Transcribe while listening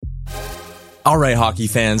All right, hockey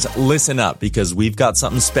fans, listen up because we've got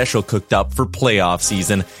something special cooked up for playoff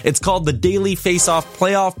season. It's called the Daily Face-Off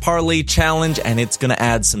Playoff Parlay Challenge, and it's going to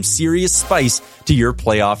add some serious spice to your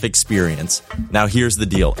playoff experience. Now, here's the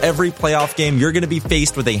deal. Every playoff game, you're going to be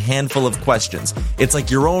faced with a handful of questions. It's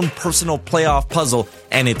like your own personal playoff puzzle,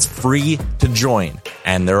 and it's free to join.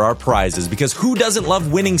 And there are prizes, because who doesn't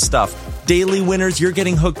love winning stuff? Daily winners, you're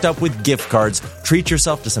getting hooked up with gift cards. Treat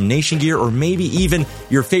yourself to some Nation gear or maybe even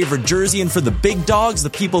your favorite jersey. And for the big dogs, the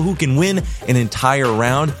people who can win an entire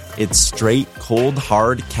round, it's straight, cold,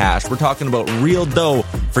 hard cash. We're talking about real dough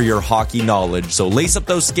for your hockey knowledge. So lace up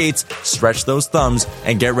those skates, stretch those thumbs,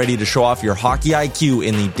 and get ready to show off your hockey IQ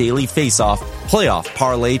in the Daily Face-Off Playoff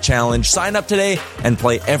Parlay Challenge. Sign up today and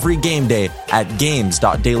play every game day at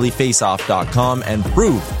games.dailyfaceoff.com and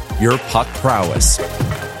prove your puck prowess.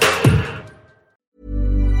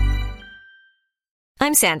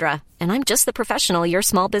 I'm Sandra, and I'm just the professional your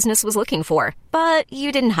small business was looking for. But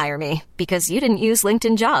you didn't hire me because you didn't use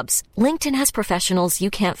LinkedIn Jobs. LinkedIn has professionals you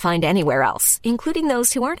can't find anywhere else, including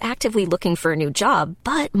those who aren't actively looking for a new job,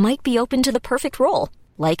 but might be open to the perfect role,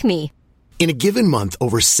 like me. In a given month,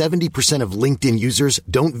 over 70% of LinkedIn users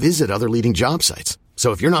don't visit other leading job sites.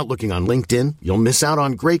 So if you're not looking on LinkedIn, you'll miss out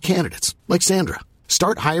on great candidates like Sandra.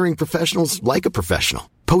 Start hiring professionals like a professional.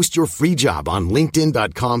 Post your free job on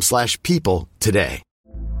linkedin.com/people today.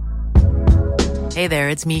 Hey there,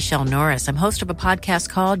 it's Michelle Norris. I'm host of a podcast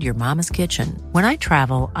called Your Mama's Kitchen. When I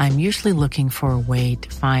travel, I'm usually looking for a way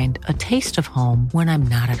to find a taste of home when I'm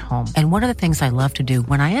not at home. And one of the things I love to do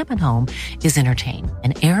when I am at home is entertain.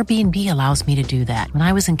 And Airbnb allows me to do that. When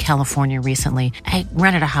I was in California recently, I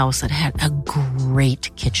rented a house that had a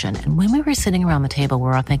great kitchen. And when we were sitting around the table, we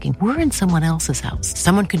were all thinking, we're in someone else's house.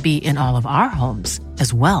 Someone could be in all of our homes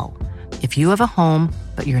as well. If you have a home,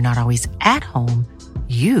 but you're not always at home,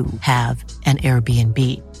 you have an Airbnb.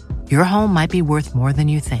 Your home might be worth more than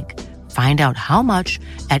you think. Find out how much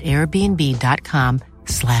at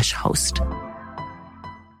airbnb.com/host.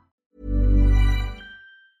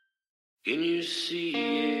 Can you see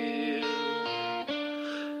it?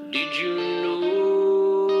 Did you notice?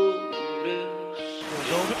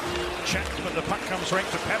 Check, but the puck comes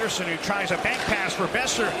right to Pedersen, who tries a bank pass for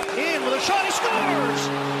Boeser. In with a shot, he scores!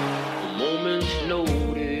 A moment's notice.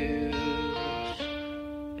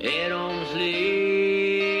 At arm's length.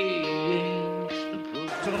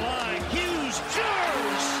 To the line, Hughes,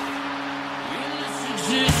 shoots!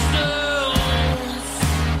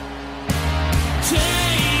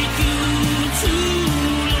 Take you to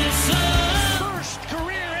the sun. First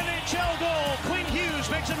career NHL goal. Quinn Hughes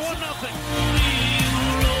makes it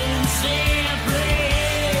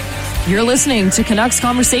 1-0. You're listening to Canucks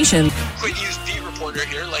Conversation. Quinn Hughes, beat reporter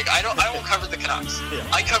here. I won't cover the Canucks. Yeah.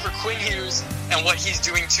 I cover Quinn Hughes and what he's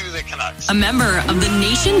doing to the Canucks. A member of the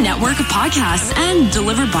Nation Network of Podcasts and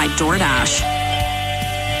delivered by DoorDash.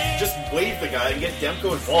 Just wave the guy and get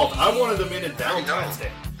Demko involved. I wanted them in Valentine's Day.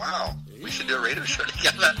 Wow. We should do a radio show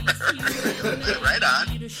together. Right on.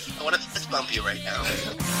 I want to fist bump you right now.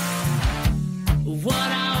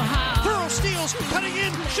 Pearl steals, cutting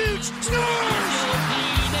in, shoots, scores!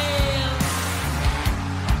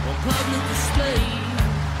 Public display.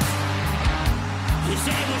 Is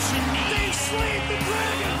that what you need? They slayed the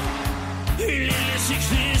dragon!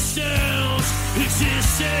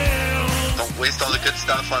 Don't waste all the good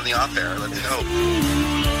stuff on the off air. Let's go.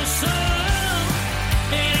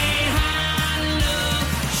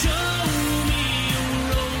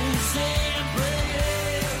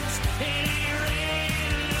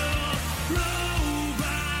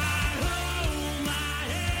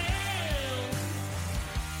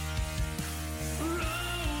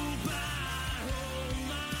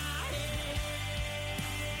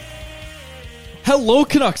 Hello,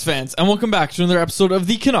 Canucks fans, and welcome back to another episode of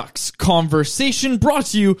the Canucks Conversation, brought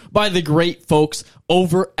to you by the great folks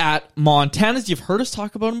over at Montana's. You've heard us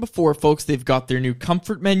talk about them before, folks. They've got their new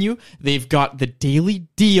comfort menu. They've got the daily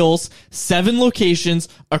deals, 7 locations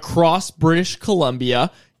across British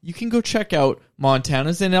Columbia. You can go check out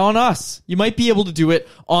Montana's and on us. You might be able to do it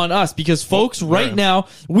on us because, folks, right now,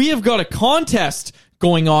 we have got a contest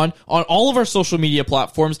going on all of our social media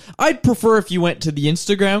platforms. I'd prefer if you went to the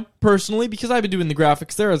Instagram, personally, because I've been doing the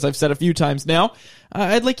graphics there, as I've said a few times now.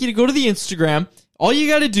 I'd like you to go to the Instagram. All you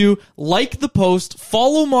got to do, like the post,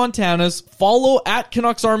 follow Montana's, follow at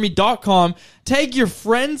CanucksArmy.com, tag your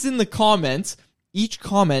friends in the comments. Each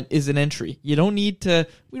comment is an entry. You don't need to,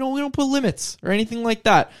 we don't put limits or anything like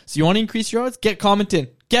that. So you want to increase your odds? Get commenting.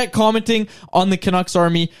 Get commenting on the Canucks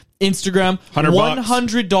Army Instagram.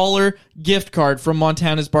 $100 gift card from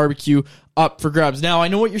Montana's Barbecue up for grabs. Now, I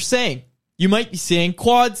know what you're saying. You might be saying,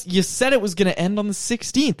 Quads, you said it was going to end on the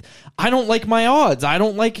 16th. I don't like my odds. I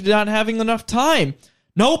don't like not having enough time.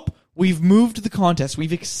 Nope. We've moved the contest.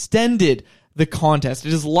 We've extended the contest.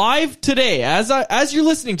 It is live today. As you're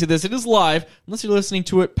listening to this, it is live, unless you're listening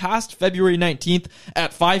to it past February 19th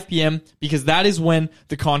at 5 p.m., because that is when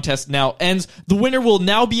the contest now ends. The winner will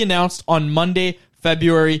now be announced on Monday,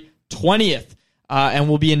 February 20th, and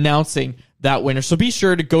we'll be announcing that winner. So be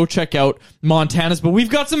sure to go check out Montana's. But we've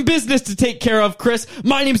got some business to take care of, Chris.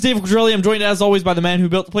 My name's David Quadrelli. I'm joined, as always, by the man who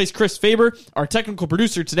built the place, Chris Faber. Our technical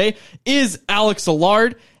producer today is Alex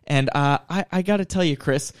Allard. And I got to tell you,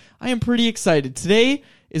 Chris, I am pretty excited. Today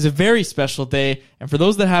is a very special day. And for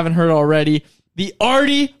those that haven't heard already, the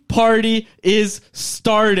ARTY-PARTY is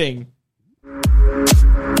starting.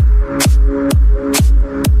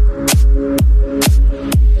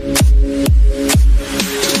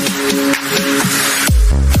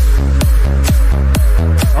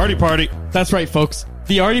 ARTY-PARTY. That's right, folks.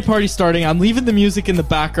 The ARTY-PARTY starting. I'm leaving the music in the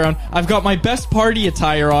background. I've got my best party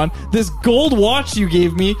attire on. This gold watch you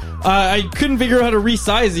gave me, I couldn't figure out how to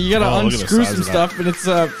resize it. You gotta unscrew some stuff, and it's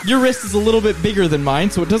your wrist is a little bit bigger than mine,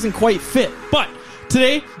 so it doesn't quite fit. But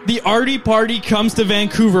today, the ARTY-PARTY comes to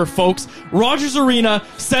Vancouver, folks. Rogers Arena,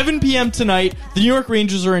 7 p.m. tonight. The New York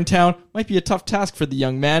Rangers are in town. Might be a tough task for the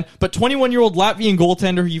young man, but 21-year-old Latvian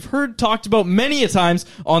goaltender who you've heard talked about many a times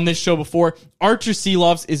on this show before, Artur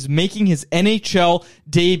Silovs, is making his NHL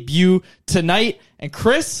debut tonight. And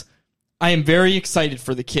Chris, I am very excited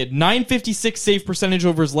for the kid. .956 save percentage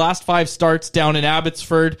over his last 5 starts down in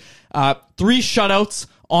Abbotsford. 3 shutouts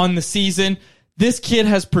on the season. This kid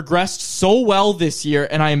has progressed so well this year,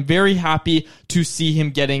 and I am very happy to see him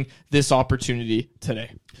getting this opportunity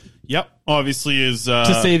today. Yep, obviously is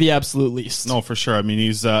to say the absolute least. No, for sure. I mean,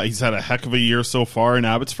 he's had a heck of a year so far in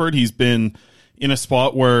Abbotsford. He's been in a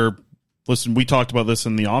spot where, listen, we talked about this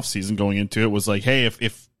in the offseason going into it, was like, hey,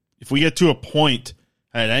 if we get to a point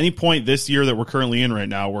at any point this year that we're currently in right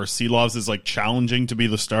now where Silovs is like challenging to be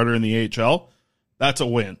the starter in the AHL, that's a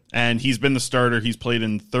win. And he's been the starter. He's played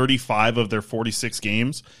in 35 of their 46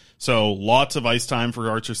 games. So lots of ice time for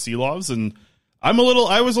Artur Silovs. And I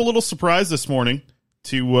was a little surprised this morning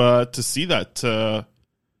to see that, to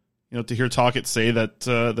hear Tocchet say that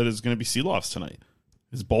is going to be Silovs tonight.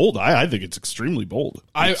 It's bold. I think it's extremely bold.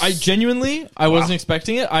 I genuinely, I wasn't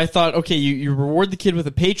expecting it. I thought, okay, you reward the kid with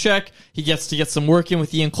a paycheck. He gets to get some work in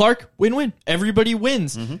with Ian Clark. Win-win. Everybody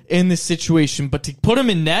wins in this situation. But to put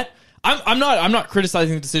him in net, I'm not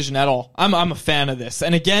criticizing the decision at all. I'm a fan of this.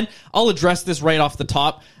 And again, I'll address this right off the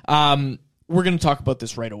top. We're going to talk about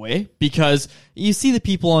this right away because you see the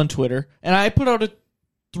people on Twitter, and I put out a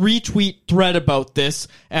 3-tweet thread about this,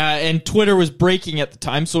 and Twitter was breaking at the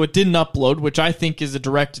time, so it didn't upload, which I think is a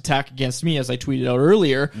direct attack against me, as I tweeted out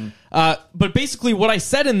earlier. But basically what I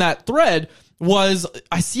said in that thread was,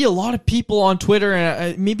 I see a lot of people on Twitter,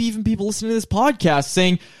 and maybe even people listening to this podcast,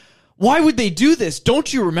 saying, why would they do this?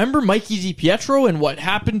 Don't you remember Mikey DiPietro and what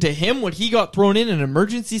happened to him when he got thrown in an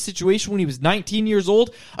emergency situation when he was 19 years old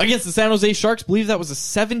against the San Jose Sharks? I believe that was a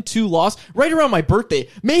 7-2 loss right around my birthday.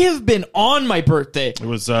 May have been on my birthday. It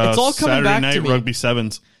was it's all coming Saturday back night to me. Rugby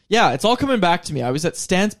Sevens. Yeah, it's all coming back to me. I was at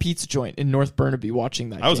Stan's Pizza Joint in North Burnaby watching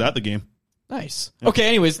that. I was at the game. Nice. Yep. Okay,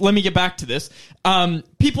 anyways, let me get back to this.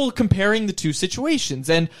 People comparing the two situations.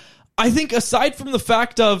 And I think aside from the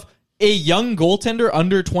fact of a young goaltender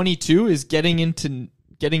under 22 is getting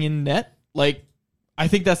in net, like, I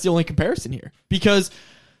think that's the only comparison here. Because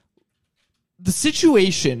the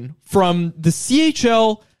situation from the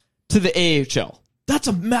CHL to the AHL, that's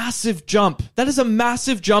a massive jump. That is a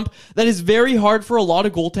massive jump that is very hard for a lot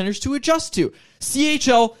of goaltenders to adjust to.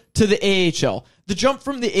 CHL to the AHL. The jump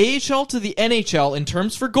from the AHL to the NHL in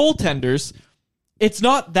terms for goaltenders, it's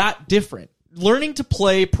not that different. Learning to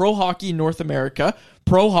play pro hockey in North America,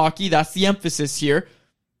 pro hockey, that's the emphasis here,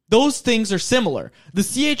 those things are similar. The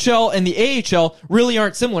CHL and the AHL really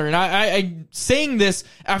aren't similar. And I'm saying this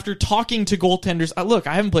after talking to goaltenders. Look,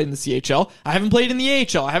 I haven't played in the CHL. I haven't played in the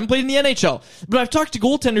AHL. I haven't played in the NHL. But I've talked to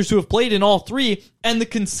goaltenders who have played in all three, and the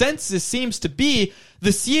consensus seems to be the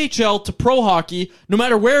CHL to pro hockey, no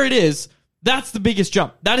matter where it is, that's the biggest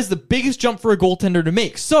jump. That is the biggest jump for a goaltender to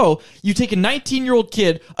make. So you take a 19-year-old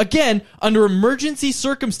kid, again, under emergency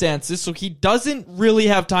circumstances, so he doesn't really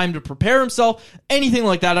have time to prepare himself, anything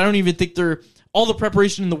like that. I don't even think all the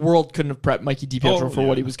preparation in the world couldn't have prepped Mikey DiPietro for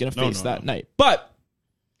what he was going to face that night. But,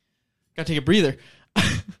 gotta take a breather.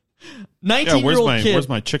 19-year-old kid. Where's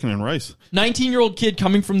my chicken and rice? 19-year-old kid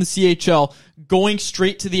coming from the CHL, going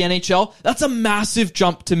straight to the NHL. That's a massive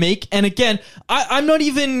jump to make. And again, I'm not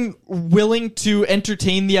even willing to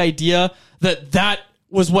entertain the idea that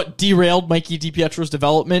was what derailed Mikey DiPietro's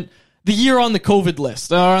development. The year on the COVID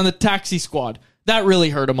list, or on the taxi squad, that really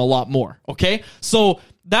hurt him a lot more, okay? So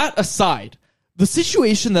that aside, the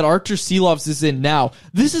situation that Artur Silovs is in now,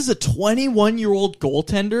 this is a 21-year-old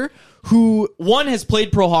goaltender who, one, has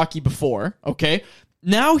played pro hockey before, okay?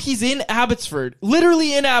 Now he's in Abbotsford,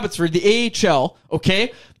 literally in Abbotsford, the AHL,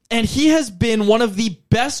 okay? And he has been one of the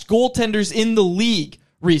best goaltenders in the league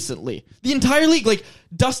recently. The entire league, like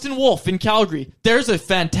Dustin Wolf in Calgary. There's a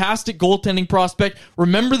fantastic goaltending prospect.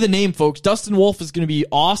 Remember the name, folks. Dustin Wolf is going to be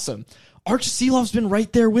awesome. Artur Silovs been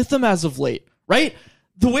right there with him as of late, right?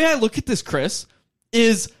 The way I look at this, Chris,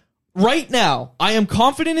 is right now, I am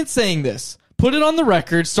confident in saying this. Put it on the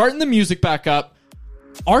record, starting the music back up.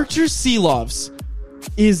 Artur Silovs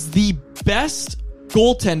is the best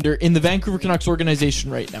goaltender in the Vancouver Canucks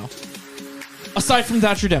organization right now. Aside from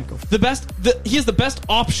Thatcher Demko. He is the best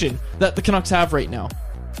option that the Canucks have right now.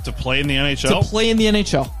 To play in the NHL? To play in the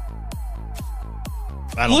NHL.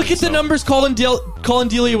 Look at the numbers Colin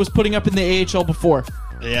Delia was putting up in the AHL before.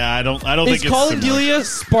 Yeah, I don't think it's Colin Delia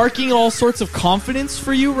sparking all sorts of confidence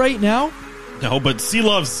for you right now? No, but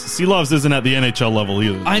Silovs isn't at the NHL level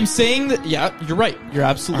either. I'm saying that, yeah, you're right. You're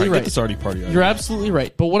absolutely right. Get this ARTY-PARTY out. You're absolutely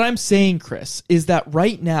right. But what I'm saying, Chris, is that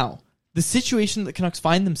right now, the situation that the Canucks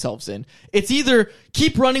find themselves in, it's either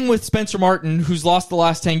keep running with Spencer Martin, who's lost the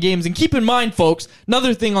last 10 games, and keep in mind, folks,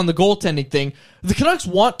 another thing on the goaltending thing, the Canucks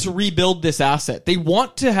want to rebuild this asset. They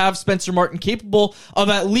want to have Spencer Martin capable of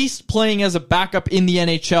at least playing as a backup in the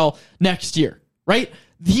NHL next year, right?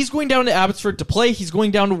 He's going down to Abbotsford to play. He's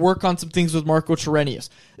going down to work on some things with Marco Chirenius.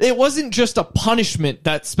 It wasn't just a punishment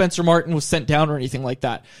that Spencer Martin was sent down or anything like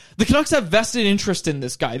that. The Canucks have vested interest in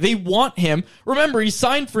this guy. They want him. Remember, he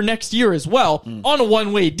signed for next year as well on a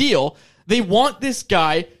one-way deal. They want this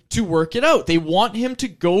guy to work it out. They want him to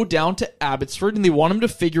go down to Abbotsford, and they want him to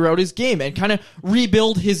figure out his game and kind of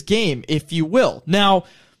rebuild his game, if you will. Now,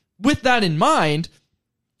 with that in mind,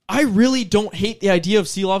 I really don't hate the idea of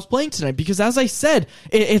Silovs playing tonight because, as I said,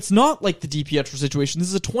 it's not like the DiPietro situation. This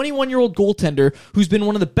is a 21-year-old goaltender who's been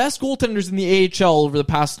one of the best goaltenders in the AHL over the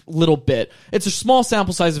past little bit. It's a small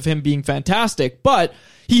sample size of him being fantastic, but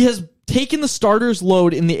he has taken the starter's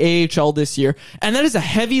load in the AHL this year, and that is a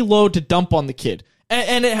heavy load to dump on the kid.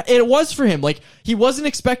 And it was for him. Like, he wasn't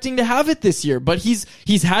expecting to have it this year, but he's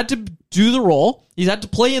had to do the role. He's had to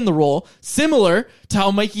play in the role, similar to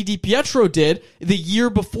how Mikey DiPietro did the year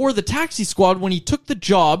before the taxi squad when he took the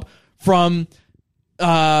job from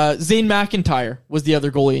Zane McIntyre was the other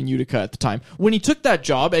goalie in Utica at the time. When he took that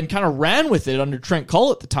job and kind of ran with it under Trent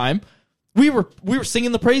Cull at the time, we were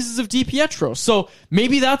singing the praises of DiPietro. So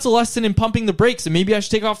maybe that's a lesson in pumping the brakes, and maybe I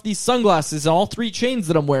should take off these sunglasses and all 3 chains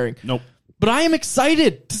that I'm wearing. Nope. But I am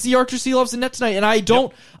excited to see Artur Silovs in net tonight, and I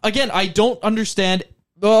don't understand.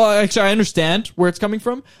 Well, actually, I understand where it's coming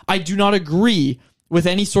from. I do not agree with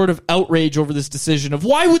any sort of outrage over this decision of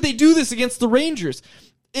why would they do this against the Rangers.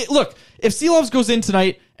 Look, if Silovs goes in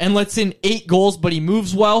tonight and lets in 8 goals, but he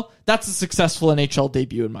moves well, that's a successful NHL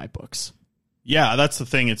debut in my books. Yeah, that's the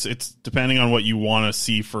thing. It's depending on what you want to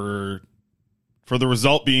see for the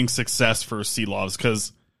result being success for Silovs,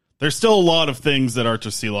 because there's still a lot of things that Artur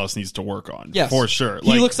Silovs needs to work on. Yes, for sure.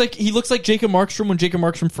 He looks like Jacob Markstrom when Jacob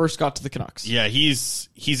Markstrom first got to the Canucks. Yeah, he's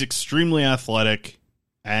extremely athletic,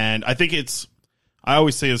 and I think I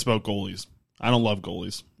always say this about goalies. I don't love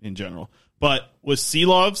goalies in general, but with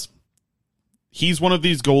Silovs, he's one of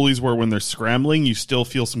these goalies where when they're scrambling, you still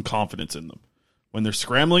feel some confidence in them. When they're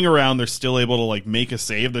scrambling around, they're still able to like make a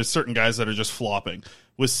save. There's certain guys that are just flopping.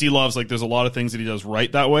 With Silovs, like there's a lot of things that he does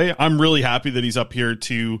right that way. I'm really happy that he's up here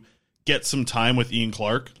to get some time with Ian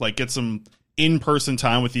Clark, like get some in-person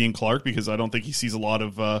time with Ian Clark, because I don't think he sees a lot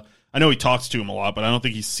of, I know he talks to him a lot, but I don't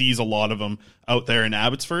think he sees a lot of them out there in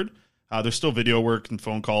Abbotsford. There's still video work and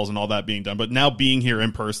phone calls and all that being done, but now being here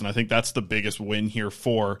in person, I think that's the biggest win here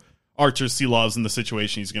for Artur Silovs in the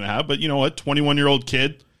situation he's going to have. But you know what? 21-year-old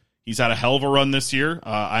kid. He's had a hell of a run this year.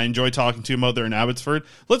 I enjoy talking to him out there in Abbotsford.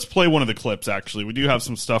 Let's play one of the clips, actually. We do have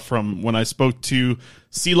some stuff from when I spoke to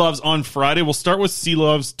Silovs on Friday. We'll start with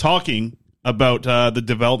Silovs talking about the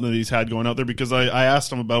development that he's had going out there, because I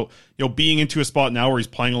asked him about being into a spot now where he's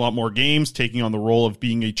playing a lot more games, taking on the role of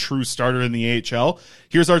being a true starter in the AHL.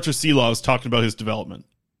 Here's Artur Silovs talking about his development.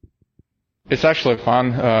 It's actually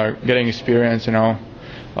fun getting experience,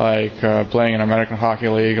 like playing in American Hockey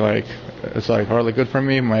League. Like, it's like really good for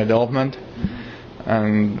me, my development,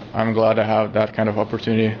 and I'm glad to have that kind of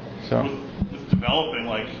opportunity. So with developing,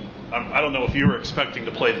 like, I don't know if you were expecting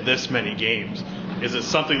to play this many games. Is it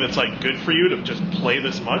something that's like good for you to just play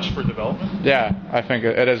this much for development? Yeah, I think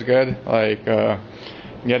it is good. Like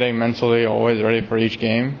getting mentally always ready for each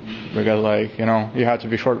game, because you have to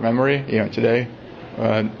be short memory. Today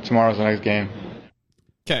tomorrow's the next game.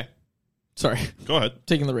 Okay. Sorry. Go ahead.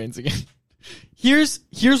 Taking the reins again. Here's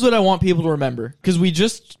what I want people to remember, because we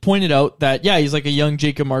just pointed out that, yeah, he's like a young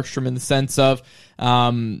Jacob Markstrom in the sense of,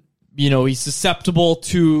 he's susceptible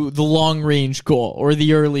to the long-range goal or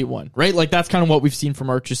the early one, right? Like, that's kind of what we've seen from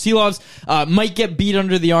Archer Silovs. Might get beat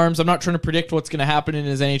under the arms. I'm not trying to predict what's going to happen in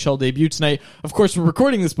his NHL debut tonight. Of course, we're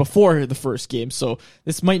recording this before the first game, so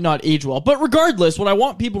this might not age well. But regardless, what I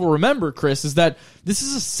want people to remember, Chris, is that this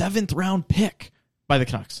is a 7th-round pick by the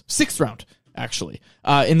Canucks. 6th round, actually,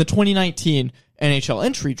 in the 2019 NHL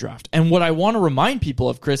entry draft. And what I want to remind people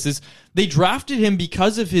of, Chris, is they drafted him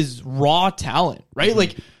because of his raw talent, right? Mm-hmm.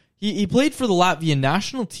 Like, he played for the Latvian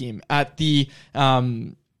national team at the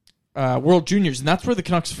World Juniors, and that's where the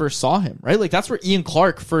Canucks first saw him, right? Like, that's where Ian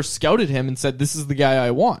Clark first scouted him and said, this is the guy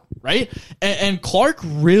I want, right? And Clark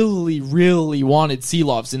really, really wanted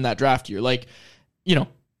Silovs in that draft year. Like,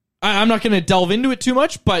 I'm not going to delve into it too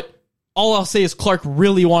much, but all I'll say is Clark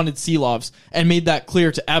really wanted Silovs and made that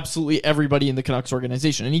clear to absolutely everybody in the Canucks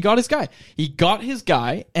organization. And he got his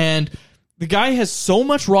guy. And the guy has so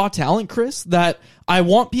much raw talent, Chris, that I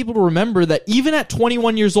want people to remember that even at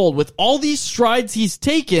 21 years old, with all these strides he's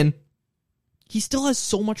taken, he still has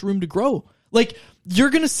so much room to grow. Like, you're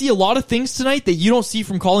going to see a lot of things tonight that you don't see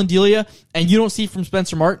from Colin Delia and you don't see from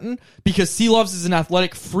Spencer Martin, because Silovs is an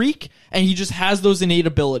athletic freak and he just has those innate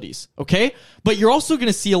abilities, okay? But you're also going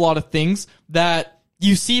to see a lot of things that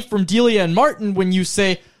you see from Delia and Martin when you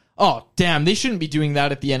say, oh, damn, they shouldn't be doing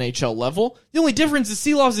that at the NHL level. The only difference is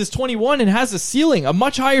Silovs is 21 and has a ceiling, a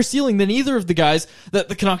much higher ceiling than either of the guys that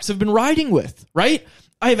the Canucks have been riding with, right?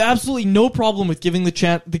 I have absolutely no problem with giving the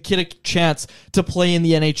kid a chance to play in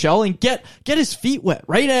the NHL and get his feet wet,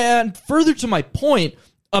 right? And further to my point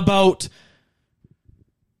about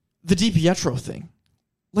the DiPietro thing,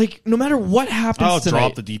 like, no matter what happens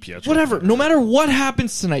tonight, drop the DiPietro. Whatever. No matter what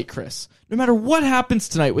happens tonight, Chris, no matter what happens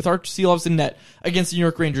tonight with Archer Silovs in net against the New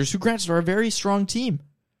York Rangers, who granted are a very strong team,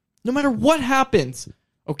 no matter what happens,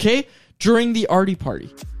 okay, during the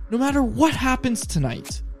ARTY-PARTY, no matter what happens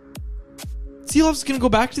tonight, Silovs is going to go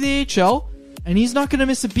back to the AHL, and he's not going to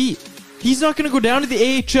miss a beat. He's not going to go down to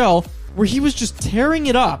the AHL, where he was just tearing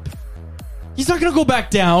it up. He's not going to go back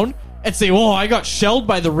down and say, oh, I got shelled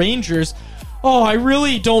by the Rangers. Oh, I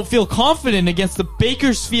really don't feel confident against the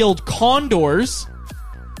Bakersfield Condors.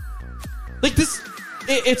 Like, this,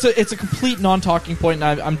 it's a complete non-talking point,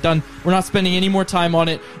 and I'm done. We're not spending any more time on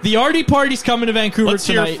it. The ARTY-PARTY's coming to Vancouver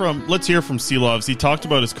tonight. Let's hear from Silovs. He talked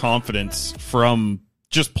about his confidence from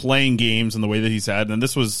just playing games and the way that he's had. And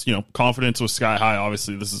this was, confidence was sky high.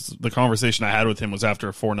 Obviously, this is the conversation I had with him was after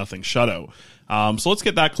a 4-0 shutout. So let's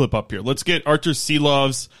get that clip up here. Let's get Archer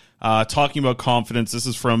Silovs talking about confidence. This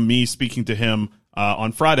is from me speaking to him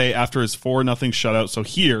on Friday after his 4-0 shutout. So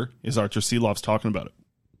here is Archer Silovs talking about it.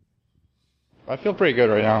 I feel pretty good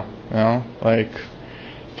right now. Like,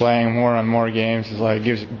 playing more and more games is like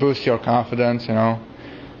boosts your confidence,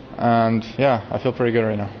 and yeah, I feel pretty good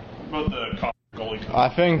right now. About the goalie, I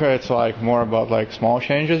think it's like more about like small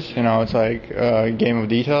changes. It's like a game of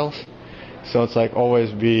details. So it's like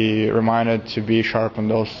always be reminded to be sharp on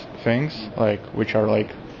those things, like which are like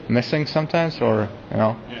missing sometimes, or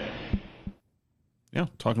Yeah,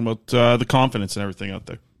 talking about the confidence and everything out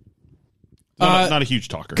there. Not a huge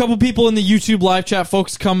talker. A couple people in the YouTube live chat,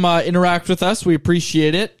 folks, come interact with us. We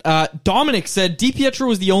appreciate it. Dominic said, DiPietro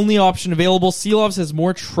was the only option available. Silovs has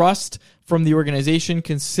more trust from the organization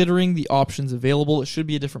considering the options available. It should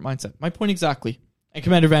be a different mindset. My point exactly. And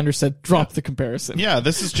Commander Vander said, drop the comparison. Yeah,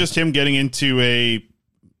 this is just him getting into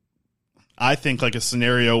I think like a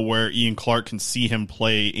scenario where Ian Clark can see him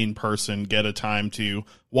play in person, get a time to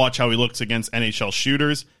watch how he looks against NHL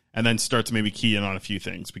shooters, and then start to maybe key in on a few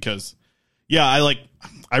things. Because, yeah,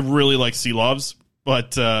 I really like Silovs,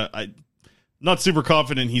 but I'm not super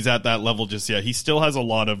confident he's at that level just yet. He still has a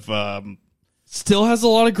lot of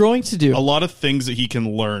growing to do. A lot of things that he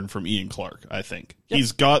can learn from Ian Clark, I think. Yep.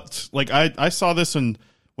 He's got, I saw this when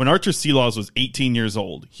Archer Silovs was 18 years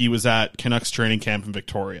old. He was at Canucks training camp in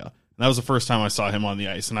Victoria. And that was the first time I saw him on the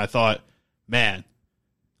ice. And I thought, man,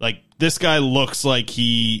 this guy looks like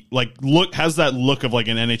he has that look of like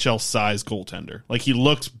an NHL size goaltender. Like, he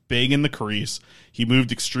looks big in the crease. He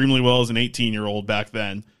moved extremely well as an 18-year-old back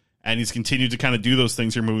then, and he's continued to kind of do those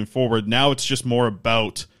things here moving forward. Now it's just more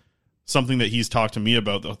about something that he's talked to me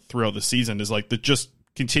about throughout the season is like just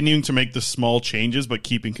continuing to make the small changes but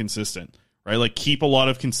keeping consistent, right? Like, keep a lot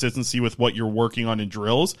of consistency with what you're working on in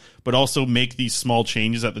drills, but also make these small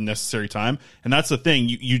changes at the necessary time. And that's the thing.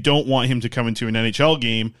 You don't want him to come into an NHL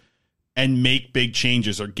game and make big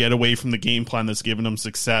changes or get away from the game plan that's given him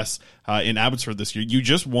success in Abbotsford this year. You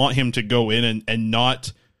just want him to go in and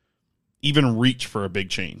not even reach for a big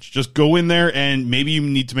change. Just go in there, and maybe you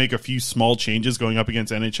need to make a few small changes going up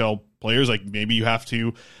against NHL players. Like maybe you have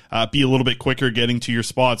to be a little bit quicker getting to your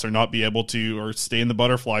spots, or not be able to, or stay in the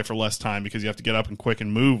butterfly for less time because you have to get up and quick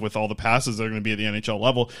and move with all the passes that are going to be at the NHL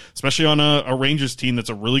level, especially on a Rangers team that's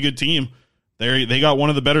a really good team. They got one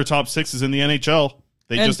of the better top sixes in the NHL.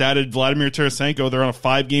 They just added Vladimir Tarasenko. They're on a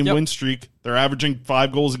 5-game win streak. They're averaging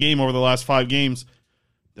 5 goals a game over the last 5 games.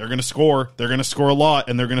 They're going to score. They're going to score a lot,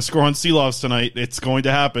 and they're going to score on Seelovs tonight. It's going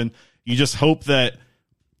to happen. You just hope that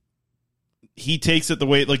he takes it the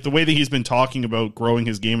way that he's been talking about growing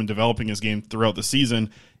his game and developing his game throughout the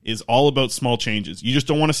season is all about small changes. You just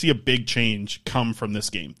don't want to see a big change come from this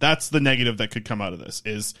game. That's the negative that could come out of this,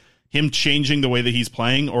 is him changing the way that he's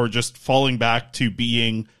playing, or just falling back to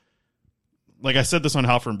being, like I said this on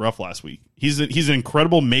Halford and Bruff last week, he's an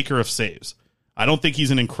incredible maker of saves. I don't think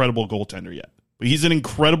he's an incredible goaltender yet, but he's an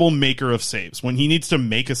incredible maker of saves. When he needs to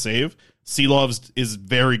make a save, Seelovs is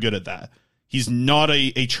very good at that. He's not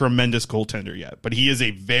a tremendous goaltender yet, but he is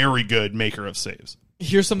a very good maker of saves.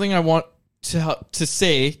 Here's something I want to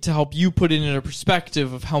say to help you put it in a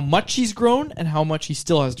perspective of how much he's grown and how much he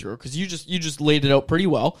still has to grow, because you just laid it out pretty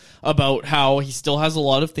well about how he still has a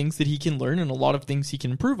lot of things that he can learn and a lot of things he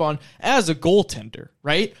can improve on as a goaltender,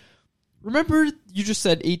 right? Remember, you just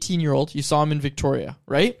said 18-year-old, you saw him in Victoria,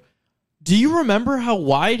 right? Do you remember how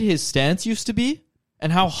wide his stance used to be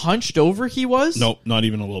and how hunched over he was? Nope, not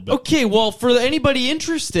even a little bit. Okay, well, for anybody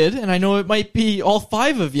interested, and I know it might be all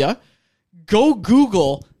 5 of you, go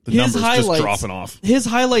Google the his highlights. Just dropping off. His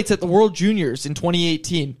highlights at the World Juniors in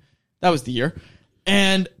 2018. That was the year.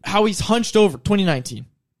 And how he's hunched over. 2019.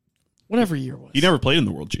 Whatever year it was. He never played in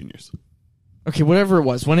the World Juniors. Okay, whatever it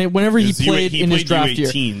was. Whenever he played in his draft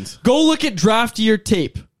year. Go look at draft year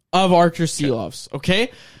tape of Archer Seelovs,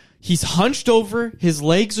 okay? He's hunched over. His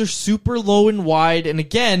legs are super low and wide. And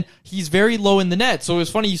again, he's very low in the net. So it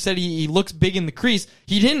was funny you said he looks big in the crease.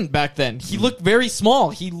 He didn't back then. He looked very small.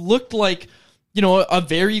 He looked like, a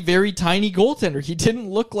very, very tiny goaltender. He didn't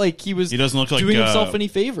look like he doesn't look like doing himself any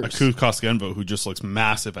favors. Akut Koskyenvo, who just looks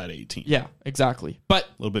massive at 18. Yeah, exactly. But a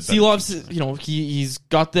little bit Seelovs, he's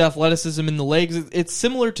got the athleticism in the legs. It's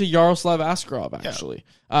similar to Yaroslav Askarov, actually.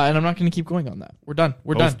 Yeah. And I'm not going to keep going on that. We're done.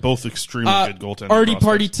 Both extremely good goaltenders.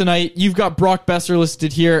 ARTY-PARTY tonight. You've got Brock Boeser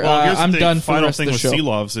listed here. Well, I'm done for the rest of the show. Final thing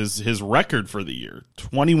with Seelovs is his record for the year,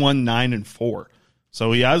 21-9-4.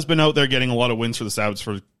 So he has been out there getting a lot of wins for the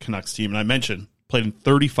Abbotsford Canucks team. And I mentioned, played in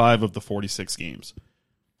 35 of the 46 games.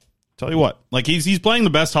 Tell you what, he's playing the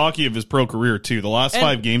best hockey of his pro career, too. The last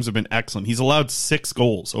 5 games have been excellent. He's allowed 6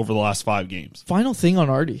 goals over the last 5 games. Final thing on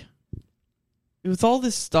Artie. With all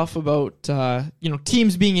this stuff about,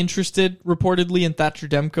 teams being interested, reportedly, in Thatcher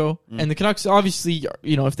Demko, and the Canucks, obviously,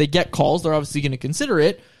 if they get calls, they're obviously going to consider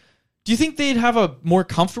it. Do you think they'd have a more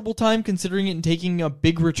comfortable time considering it and taking a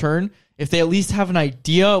big return if they at least have an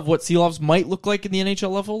idea of what Seelovs might look like in the NHL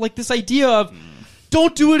level? Like this idea of,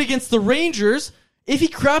 don't do it against the Rangers. If he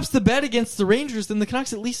craps the bet against the Rangers, then the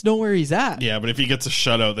Canucks at least know where he's at. Yeah, but if he gets a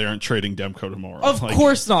shutout, they aren't trading Demko tomorrow. Of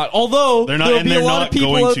course not. Although there'll be a lot of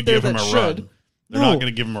people out there that should. They're not going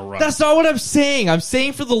to give him a run. That's not what I'm saying. I'm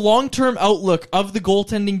saying for the long-term outlook of the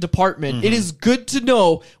goaltending department, it is good to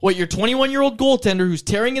know what your 21-year-old goaltender who's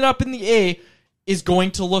tearing it up in the A is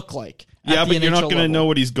going to look like. Yeah, but you're not going to know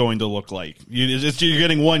what he's going to look like. You're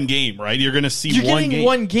getting one game, right? You're going to see one game. You're getting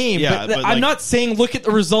one game. Yeah, but I'm not saying look at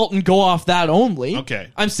the result and go off that only. Okay.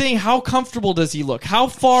 I'm saying how comfortable does he look? How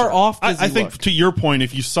far off does he look? I think to your point,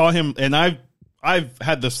 if you saw him, and I've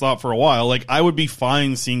had this thought for a while, I would be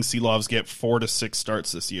fine seeing Seelovs get 4 to 6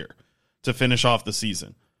 starts this year to finish off the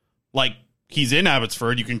season. He's in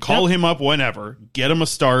Abbotsford. You can call him up whenever, get him a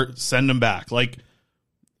start, send him back.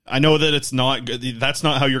 I know that that's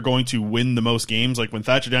not how you're going to win the most games. When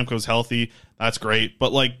Thatcher Demko's healthy, that's great.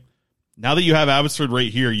 But now that you have Abbotsford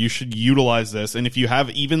right here, you should utilize this. And if you have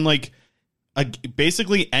even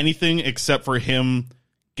basically anything except for him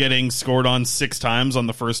getting scored on 6 times on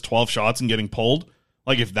the first 12 shots and getting pulled,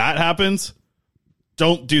 if that happens,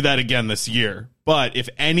 don't do that again this year. But if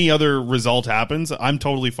any other result happens, I'm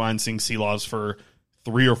totally fine seeing Seelovs for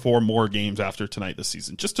 3 or 4 more games after tonight this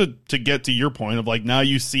season. Just to get to your point of now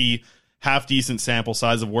you see half decent sample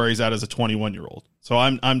size of where he's at as a 21-year-old. So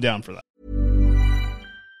I'm down for that.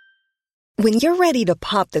 When you're ready to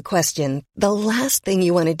pop the question, the last thing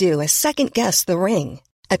you want to do is second guess the ring.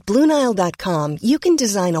 At BlueNile.com, you can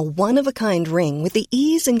design a one-of-a-kind ring with the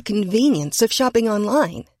ease and convenience of shopping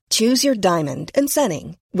online. Choose your diamond and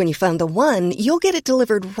setting. When you find the one, you'll get it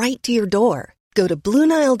delivered right to your door. Go to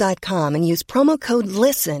BlueNile.com and use promo code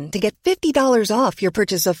LISTEN to get $50 off your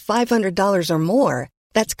purchase of $500 or more.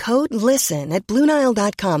 That's code LISTEN at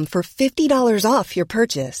BlueNile.com for $50 off your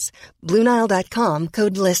purchase. BlueNile.com,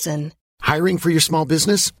 code LISTEN. Hiring for your small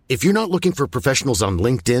business? If you're not looking for professionals on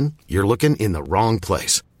LinkedIn, you're looking in the wrong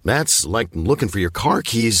place. That's like looking for your car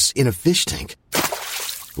keys in a fish tank.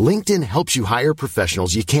 LinkedIn helps you hire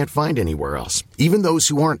professionals you can't find anywhere else, even those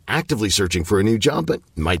who aren't actively searching for a new job but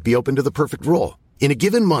might be open to the perfect role. In a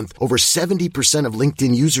given month, over 70% of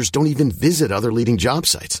LinkedIn users don't even visit other leading job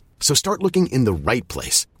sites. So start looking in the right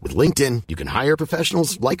place. With LinkedIn, you can hire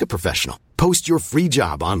professionals like a professional. Post your free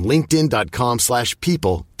job on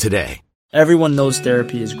linkedin.com/people today. Everyone knows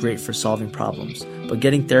therapy is great for solving problems, but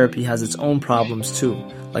getting therapy has its own problems too,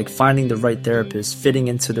 like finding the right therapist, fitting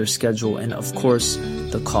into their schedule, and of course,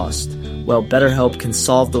 the cost. Well, BetterHelp can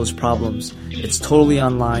solve those problems. It's totally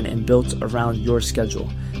online and built around your schedule.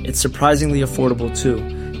 It's surprisingly affordable too.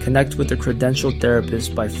 Connect with a credentialed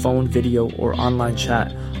therapist by phone, video, or online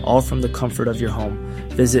chat, all from the comfort of your home.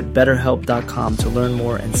 Visit BetterHelp.com to learn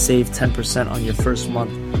more and save 10% on your first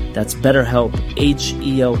month. That's BetterHelp,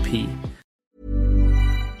 H-E-L-P.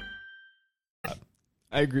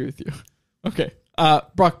 I agree with you. Okay.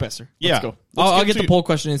 Brock Boeser. Let's go. Let's I'll get the poll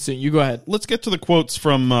question in soon. You go ahead. Let's get to the quotes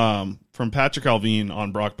from Patrick Alvin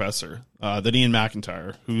on Brock Boeser, that Ian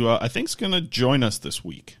McIntyre, who I think is going to join us this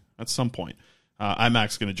week at some point.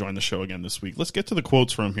 IMAC's going to join the show again this week. Let's get to the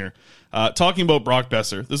quotes from here. Talking about Brock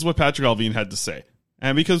Boeser, this is what Patrick Alvin had to say.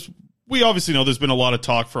 And because we obviously know there's been a lot of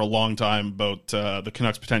talk for a long time about the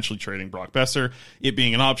Canucks potentially trading Brock Boeser, it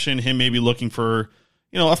being an option, him maybe looking for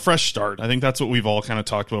a fresh start. I think that's what we've all kind of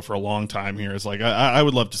talked about for a long time here. Is like, I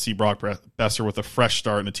would love to see Brock Boeser with a fresh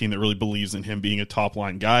start and a team that really believes in him being a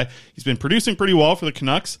top-line guy. He's been producing pretty well for the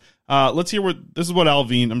Canucks. Let's hear this is what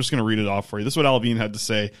Alvin, I'm just going to read it off for you. This is what Alvin had to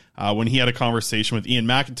say when he had a conversation with Ian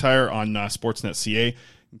McIntyre on Sportsnet.ca.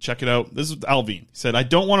 Check it out. This is Alvin. He said, I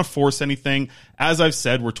don't want to force anything. As I've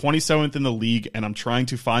said, we're 27th in the league, and I'm trying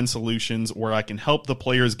to find solutions where I can help the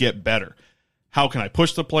players get better. How can I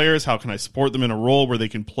push the players? How can I support them in a role where they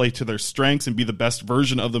can play to their strengths and be the best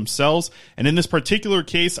version of themselves? And in this particular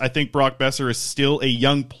case, I think Brock Boeser is still a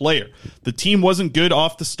young player. The team wasn't good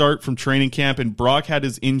off the start from training camp, and Brock had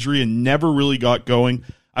his injury and never really got going.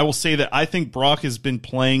 I will say that I think Brock has been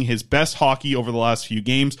playing his best hockey over the last few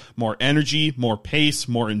games. More energy, more pace,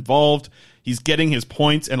 more involved. He's getting his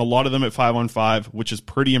points, and a lot of them at 5-on-5, which is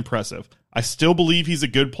pretty impressive. I still believe he's a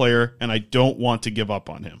good player, and I don't want to give up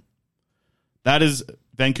on him. That is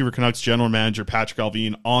Vancouver Canucks general manager Patrick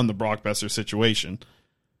Alvin on the Brock Boeser situation.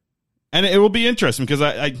 And it will be interesting because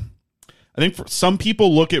I think for some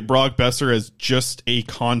people look at Brock Boeser as just a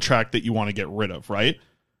contract that you want to get rid of, right?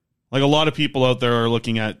 Like a lot of people out there are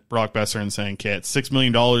looking at Brock Boeser and saying, okay, it's $6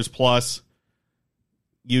 million plus.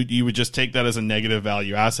 You would just take that as a negative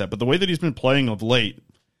value asset. But the way that he's been playing of late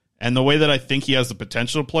and the way that I think he has the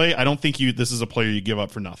potential to play, I don't think this is a player you give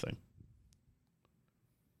up for nothing.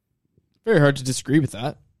 Very hard to disagree with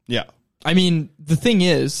that. Yeah. I mean, the thing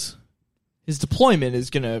is, his deployment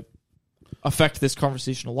is going to affect this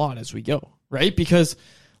conversation a lot as we go, right? Because,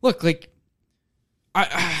 look,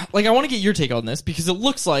 I want to get your take on this because it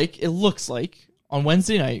looks like on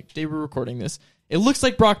Wednesday night, day we're recording this, it looks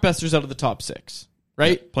like Brock Boeser's out of the top 6,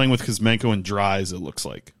 right? Yeah, playing with Kuzmenko and Dries, it looks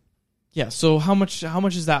like. Yeah, so how much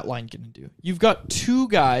is that line going to do? You've got two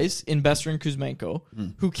guys in Boeser and Kuzmenko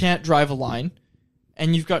who can't drive a line.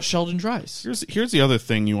 And you've got Sheldon Dries. Here's the other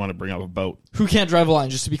thing you want to bring up about who can't drive a line.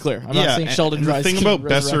 Just to be clear, I'm not saying Sheldon Dries. The thing about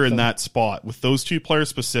Boeser in that spot with those two players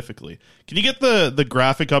specifically. Can you get the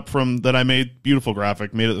graphic up from that I made? Beautiful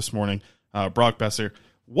graphic, made it this morning. Brock Boeser.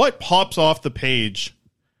 What pops off the page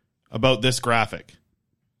about this graphic?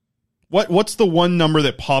 What's the one number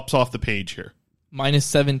that pops off the page here?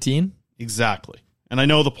 -17. Exactly. And I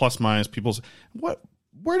know the plus minus. People say, what?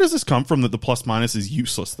 Where does this come from that the plus minus is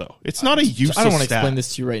useless, though? It's not a useless I don't want to stat. explain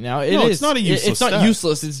this to you right now. It's not a useless It's not stat.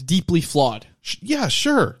 useless. It's deeply flawed. Yeah,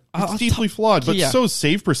 sure. It's deeply flawed, but so is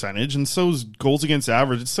save percentage and so is goals against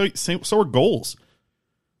average. So are goals.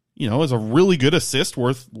 Is a really good assist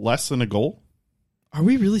worth less than a goal? Are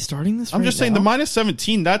we really starting this? I'm just saying the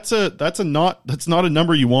 -17. That's not a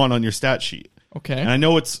number you want on your stat sheet. Okay, and I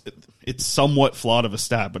know it's somewhat flawed of a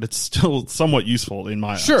stat, but it's still somewhat useful in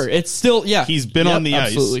my eyes. Sure, it's still, yeah. He's been on the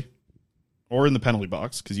absolutely. ice or in the penalty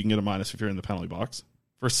box, because you can get a minus if you're in the penalty box,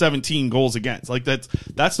 for 17 goals against. Like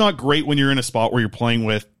that's not great when you're in a spot where you're playing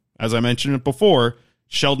with, as I mentioned it before,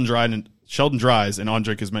 Sheldon Dries and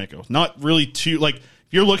Andrei Kuzmenko. Not really if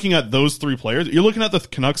you're looking at those three players, you're looking at the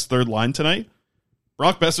Canucks' third line tonight.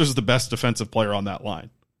 Brock Boeser is the best defensive player on that line.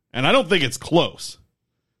 And I don't think it's close.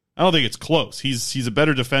 I don't think it's close. He's a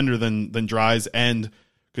better defender than Dries and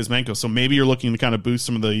Kuzmenko. So maybe you're looking to kind of boost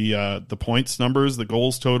some of the points numbers, the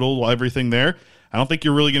goals total, everything there. I don't think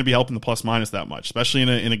you're really going to be helping the plus minus that much, especially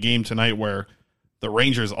in a game tonight where the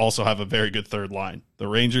Rangers also have a very good third line. The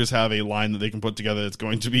Rangers have a line that they can put together that's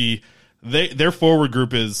going to be their forward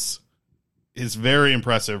group is very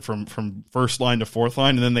impressive from first line to fourth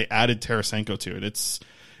line, and then they added Tarasenko to it. It's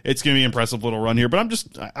going to be an impressive little run here, but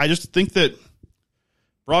I just think that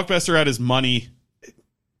Brock Boeser had his money.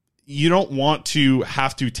 You don't want to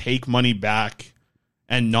have to take money back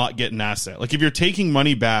and not get an asset. Like if you're taking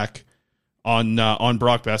money back on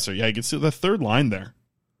Brock Boeser, you can see the third line there.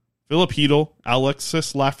 Philip Hedl,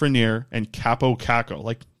 Alexis Lafreniere, and Capo Caco.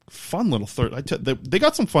 Like, fun little third. They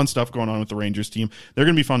got some fun stuff going on with the Rangers team. They're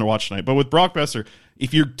going to be fun to watch tonight. But with Brock Boeser,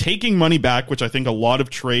 if you're taking money back, which I think a lot of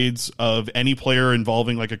trades of any player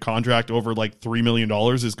involving like a contract over like $3 million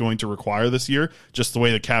is going to require this year, just the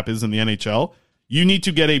way the cap is in the NHL, you need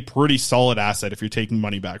to get a pretty solid asset if you're taking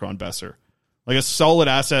money back on Boeser. Like a solid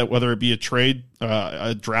asset, whether it be a trade,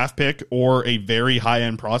 a draft pick, or a very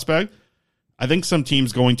high-end prospect. I think some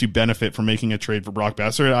teams going to benefit from making a trade for Brock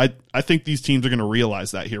Boeser. I think these teams are going to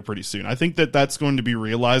realize that here pretty soon. I think that's going to be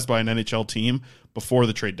realized by an NHL team before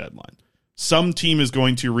the trade deadline. Some team is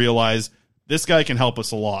going to realize this guy can help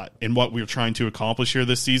us a lot in what we're trying to accomplish here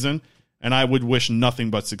this season, and I would wish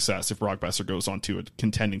nothing but success if Brock Boeser goes on to a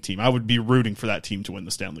contending team. I would be rooting for that team to win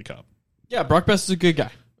the Stanley Cup. Yeah, Brock Boeser's a good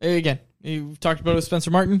guy. Again, you've talked about it with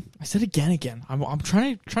Spencer Martin. I said again. I'm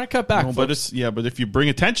trying to cut back. No, but if you bring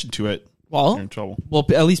attention to it, well, you're in trouble. Well,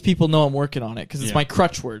 at least people know I'm working on it because it's my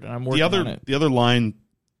crutch word, and I'm working on it. The other line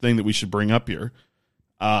thing that we should bring up here,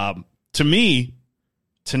 to me,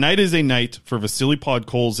 tonight is a night for Vasily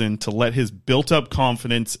Podkolzin to let his built-up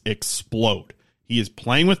confidence explode. He is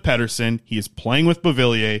playing with Pettersson. He is playing with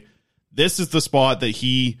Beauvillier. This is the spot that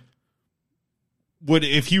he would,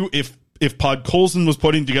 if Podkolzin was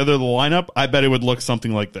putting together the lineup, I bet it would look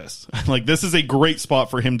something like this. Like, this is a great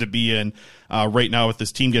spot for him to be in right now with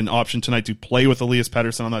this team getting an option tonight to play with Elias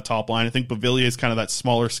Pettersson on that top line. I think Beauvillier is kind of that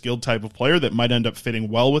smaller, skilled type of player that might end up fitting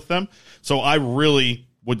well with them. So I really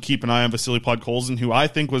would keep an eye on Vasily Podkolzin, who I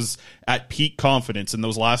think was at peak confidence in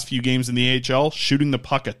those last few games in the AHL, shooting the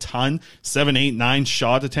puck a ton, 7, 8, 9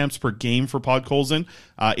 shot attempts per game for Podkolzin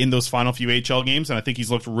in those final few AHL games. And I think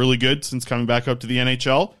he's looked really good since coming back up to the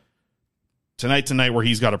NHL. Tonight's a night where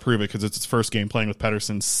he's got to prove it because it's his first game playing with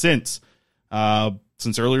Pettersson since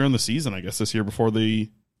earlier in the season, I guess this year before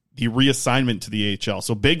the reassignment to the AHL.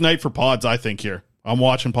 So big night for Pods, I think, here. I'm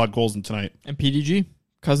watching Podkolzin tonight. And PDG,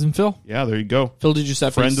 cousin Phil. Yeah, there you go. Phil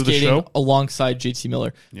DiGiuseppe, friend of the show, alongside JT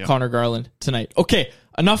Miller, Connor Garland tonight. Okay,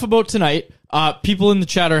 enough about tonight. People in the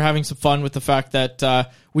chat are having some fun with the fact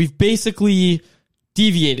that we've basically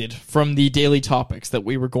deviated from the daily topics that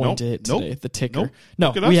we were going to hit today. The ticker.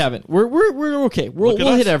 No, we haven't. We're okay.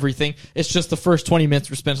 We'll hit everything. It's just the first 20 minutes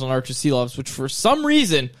were spent on Archer Sealoves, which for some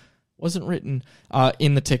reason wasn't written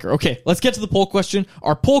in the ticker. Okay, let's get to the poll question.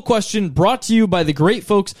 Our poll question brought to you by the great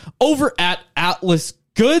folks over at Atlas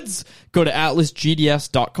Goods. Go to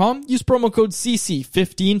atlasgds.com. Use promo code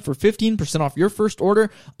CC15 for 15% off your first order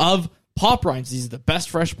of pop rinds. These are the best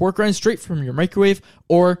fresh pork rinds straight from your microwave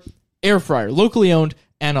or air fryer. Locally owned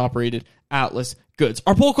and operated Atlas Goods.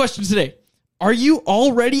 Our poll question today: are you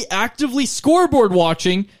already actively scoreboard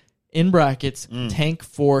watching, in brackets, tank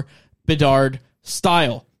for Bedard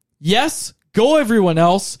style? Yes, go everyone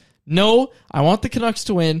else. No, I want the Canucks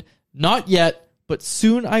to win. Not yet, but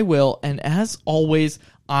soon I will. And as always,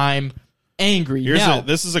 I'm angry.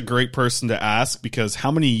 This is a great person to ask, because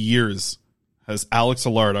how many years has Alex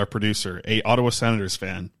Allard, our producer, a Ottawa Senators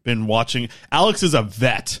fan, been watching? Alex is a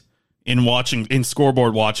vet in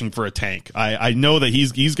scoreboard watching for a tank. I know that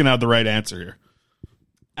he's going to have the right answer here.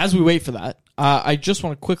 As we wait for that, I just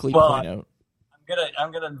want to quickly point out.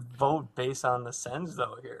 I'm gonna vote based on the Sens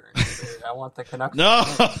though here. I want the Canucks. No.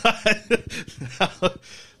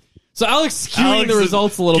 So Alex skewing the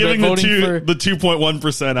results a little bit, voting for the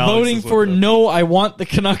 2.1%. Voting for no, I want the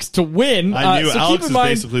Canucks to win. I knew so Alex is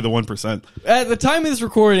basically the 1%. At the time of this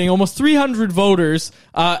recording, almost 300 voters.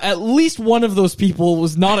 At least one of those people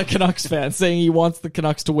was not a Canucks fan, saying he wants the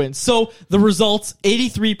Canucks to win. So the results: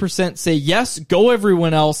 83% say yes, go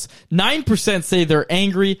everyone else. 9% say they're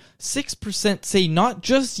angry. 6% say not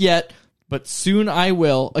just yet, but soon I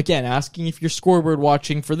will. Again, asking if you're scoreboard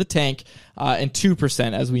watching for the tank. And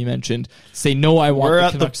 2%, as we mentioned, say no, I want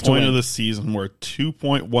the Canucks to win. We're at the point of the season where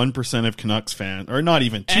 2.1% of Canucks fans, or not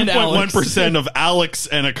even, 2.1% of Alex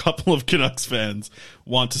and a couple of Canucks fans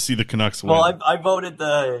want to see the Canucks win. Well, I voted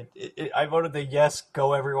the yes,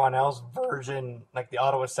 go everyone else version, like the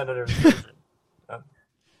Ottawa Senators version.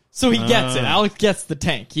 So he gets it. Alex gets the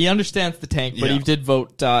tank. He understands the tank, but he did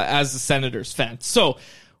vote as the Senators fan. So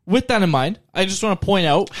with that in mind, I just want to point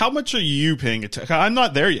out. How much are you paying attention? I'm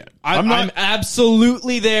not there yet. I'm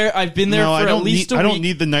absolutely there. I've been there for at least a week. I don't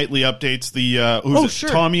need the nightly updates. Sure.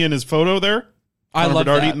 Tommy and his photo there? I love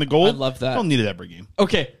Bedard that. eating the goal? I love that. I don't need it every game.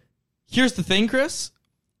 Okay. Here's the thing, Chris.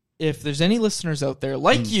 If there's any listeners out there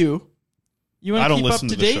like you want to keep up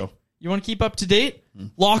to date? You want to keep up to date?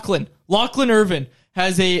 Lachlan Irvin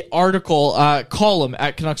has a article, column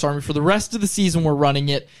at Canucks Army for the rest of the season. We're running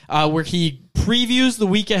it, where he previews the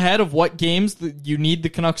week ahead of what games that you need the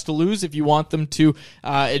Canucks to lose if you want them to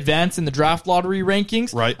advance in the draft lottery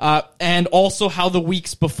rankings. Right. And also how the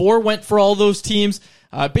weeks before went for all those teams.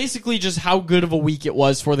 Basically just how good of a week it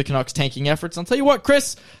was for the Canucks tanking efforts. I'll tell you what,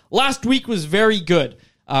 Chris, last week was very good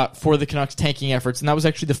for the Canucks tanking efforts, and that was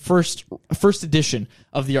actually the first edition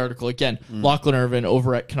of the article. Again, Lachlan Irvin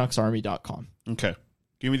over at CanucksArmy.com. Okay.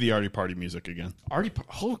 Give me the ARTY-PARTY music again.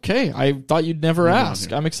 Okay. I thought you'd never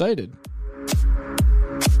ask. I'm excited.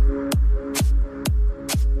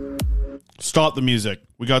 Stop the music.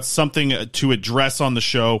 We got something to address on the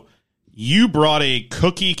show. You brought a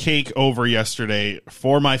cookie cake over yesterday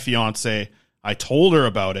for my fiance. I told her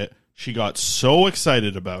about it. She got so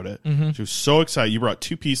excited about it. She was so excited. You brought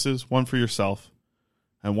 2 pieces, one for yourself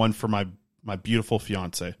and one for my beautiful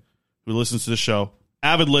fiance who listens to the show.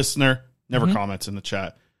 Avid listener, never comments in the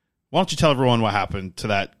chat. Why don't you tell everyone what happened to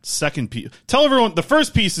that second piece? Tell everyone the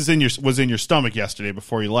first piece was in your stomach yesterday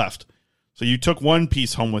before you left. So you took one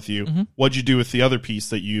piece home with you. What'd you do with the other piece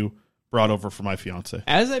that you brought over for my fiance?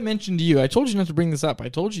 As I mentioned to you, I told you not to bring this up. I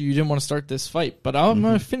told you didn't want to start this fight, but I'm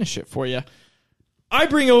going to finish it for you. I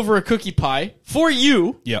bring over a cookie pie for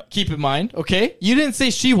you. Yep. Keep in mind, okay? You didn't say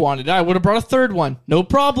she wanted it. I would have brought a third one. No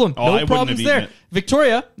problem. No problems there.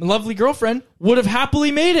 Victoria, my lovely girlfriend, would have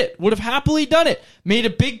happily made it. Would have happily done it. Made a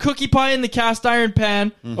big cookie pie in the cast iron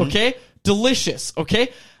pan. Okay? Delicious.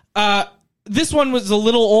 Okay? This one was a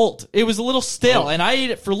little old. It was a little stale, and I ate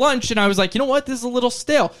it for lunch, and I was like, you know what? This is a little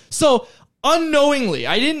stale. So, unknowingly,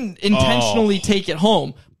 I didn't intentionally take it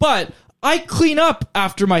home, but I clean up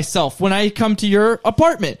after myself when I come to your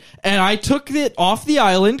apartment, and I took it off the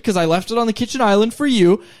island because I left it on the kitchen island for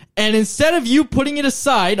you, and instead of you putting it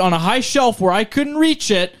aside on a high shelf where I couldn't reach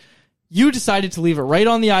it, you decided to leave it right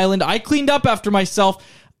on the island. I cleaned up after myself.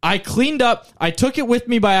 I cleaned up. I took it with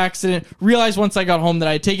me by accident. Realized once I got home that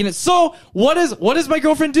I had taken it. So what does my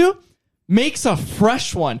girlfriend do? Makes a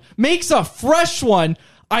fresh one.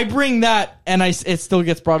 I bring that, and it still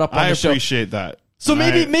gets brought up on the show. I appreciate that. So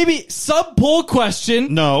maybe sub poll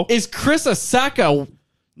question. No, is Chris a Saka?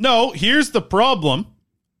 No. Here's the problem.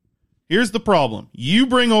 You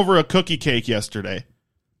bring over a cookie cake yesterday,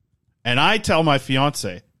 and I tell my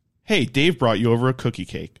fiance, "Hey, Dave brought you over a cookie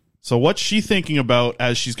cake." So what's she thinking about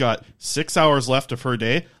as she's got 6 hours left of her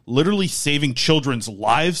day? Literally saving children's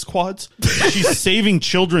lives, Quads. She's saving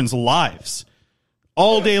children's lives.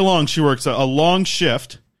 All day long she works a long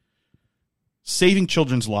shift, saving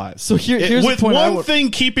children's lives. So here's with the point one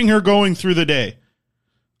thing keeping her going through the day.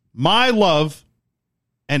 My love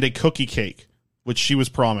and a cookie cake, which she was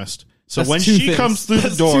promised. So when she comes through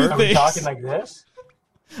the door... Are we talking like this?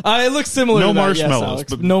 It looks similar to that. No marshmallows, yes,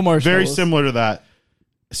 but no marshmallows. Very similar to that.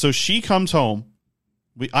 So she comes home.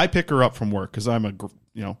 I pick her up from work because I'm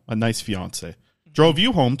a nice fiance. Drove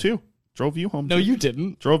you home too. No, you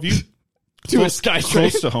didn't. Drove you to a SkyTrain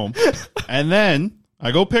close to home. And then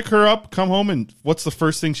I go pick her up, come home, and what's the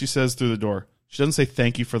first thing she says through the door? She doesn't say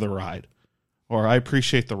thank you for the ride, or I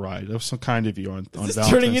appreciate the ride. That was so kind of you on Valentine's Day.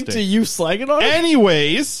 Turning into you slagging on it?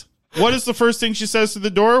 Anyways, what is the first thing she says through the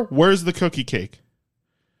door? Where's the cookie cake?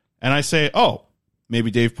 And I say, oh. Maybe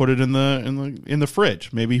Dave put it in the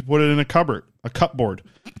fridge. Maybe he put it in a cupboard, a cupboard.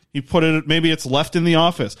 He put it. Maybe it's left in the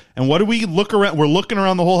office. And what do we look around? We're looking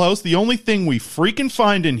around the whole house. The only thing we freaking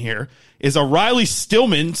find in here is a Riley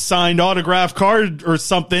Stillman signed autograph card or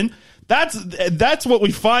something. That's what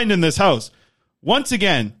we find in this house. Once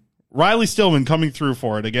again, Riley Stillman coming through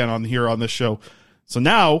for it again on this show. So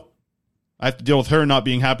now I have to deal with her not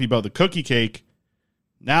being happy about the cookie cake.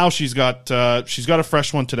 Now she's got a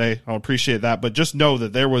fresh one today. I'll appreciate that, but just know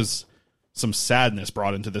that there was some sadness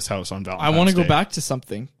brought into this house on Valentine's Day. I want to go back to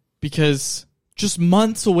something because just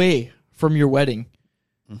months away from your wedding,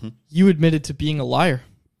 you admitted to being a liar.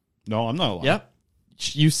 No, I'm not a liar. Yep.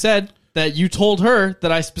 You said that you told her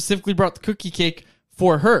that I specifically brought the cookie cake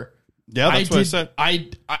for her. Yeah, that's what I said.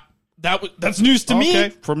 That's news to me. Okay,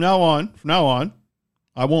 from now on,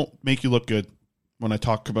 I won't make you look good when I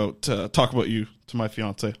talk about you to my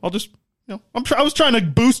fiance. I'll just I was trying to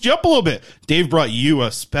boost you up a little bit. Dave brought you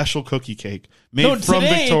a special cookie cake made from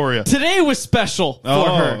Victoria. Today was special for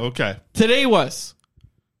her. Okay. Today was.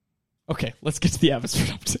 Okay, let's get to the Abbotsford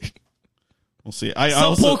update. We'll see.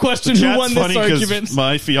 Poll question: who won this argument?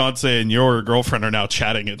 My fiance and your girlfriend are now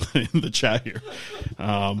chatting in the chat here.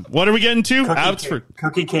 What are we getting to? Abbotsford.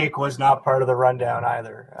 Cookie cake was not part of the rundown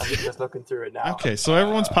either. I'm just looking through it now. Okay, so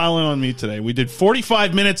everyone's piling on me today. We did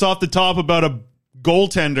 45 minutes off the top about a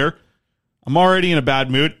goaltender. I'm already in a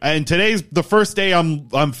bad mood, and today's the first day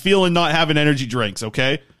I'm feeling not having energy drinks.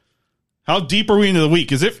 Okay, how deep are we into the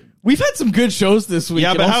week? Is it? We've had some good shows this week.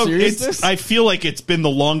 Yeah, but I feel like it's been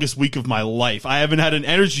the longest week of my life. I haven't had an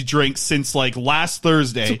energy drink since like last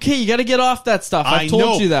Thursday. It's okay, you got to get off that stuff. I've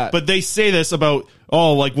told you that. But they say this about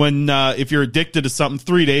like when if you're addicted to something,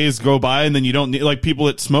 3 days go by and then you don't need, like people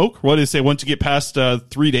that smoke. What do they say? Once you get past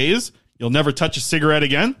 3 days, you'll never touch a cigarette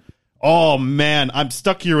again. Oh man, I'm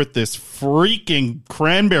stuck here with this freaking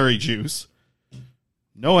cranberry juice.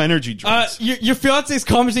 No energy drinks. Your fiance's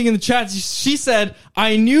commenting in the chat. She said,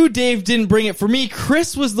 I knew Dave didn't bring it for me.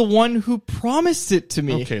 Chris was the one who promised it to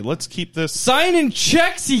me. Okay, let's keep this. Signing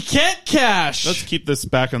checks he can't cash. Let's keep this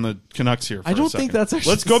back on the Canucks here for I don't think that's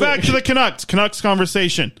actually. Let's go back to the Canucks. Canucks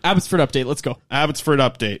conversation. Abbotsford update. Let's go. Abbotsford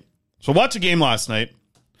update. So watch a game last night.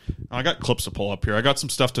 I got clips to pull up here. I got some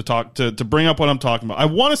stuff to talk to bring up what I'm talking about. I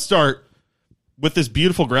want to start with this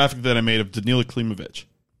beautiful graphic that I made of Danila Klimovich.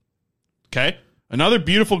 Okay? Another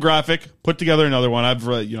beautiful graphic, put together another one. I've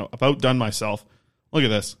about done myself. Look at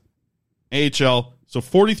this. AHL. So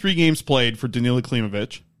 43 games played for Danila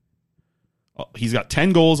Klimovich. He's got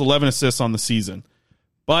 10 goals, 11 assists on the season.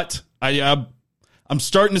 But I'm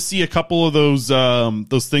starting to see a couple of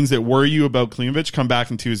those things that worry you about Klimovich come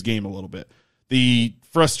back into his game a little bit. The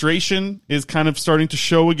frustration is kind of starting to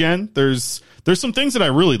show again. There's some things that I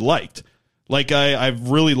really liked. Like I've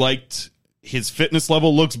really liked his fitness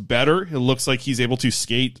level looks better. It looks like he's able to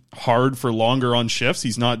skate hard for longer on shifts.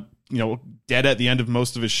 He's not, dead at the end of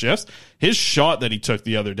most of his shifts. His shot that he took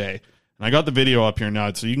the other day, and I got the video up here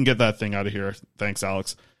now, so you can get that thing out of here. Thanks,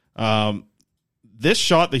 Alex. This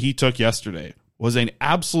shot that he took yesterday was an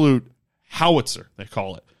absolute howitzer, they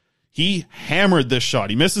call it. He hammered this shot.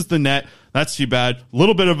 He misses the net. That's too bad. A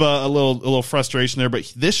little bit of a little frustration there,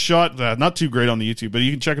 but this shot, not too great on the YouTube, but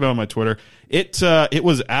you can check it out on my Twitter. It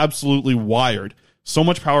was absolutely wired. So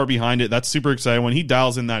much power behind it. That's super exciting. When he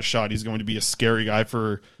dials in that shot, he's going to be a scary guy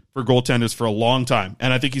for goaltenders for a long time.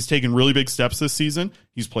 And I think he's taken really big steps this season.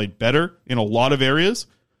 He's played better in a lot of areas.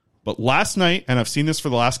 But last night, and I've seen this for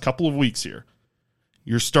the last couple of weeks here,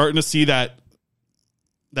 you're starting to see that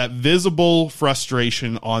visible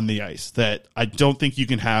frustration on the ice that I don't think you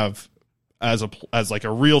can have as like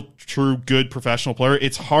a real, true, good professional player.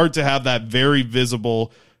 It's hard to have that very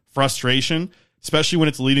visible frustration, especially when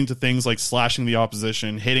it's leading to things like slashing the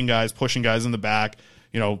opposition, hitting guys, pushing guys in the back.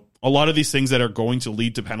 A lot of these things that are going to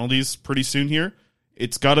lead to penalties pretty soon here.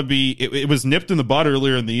 It's got to be. It was nipped in the bud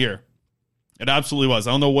earlier in the year. It absolutely was.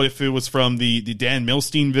 I don't know if it was from the Dan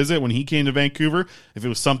Milstein visit when he came to Vancouver, if it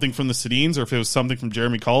was something from the Sedins, or if it was something from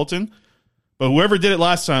Jeremy Colleton. But whoever did it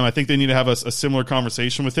last time, I think they need to have a similar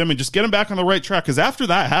conversation with him and just get him back on the right track. Because after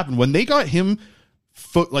that happened, when they got him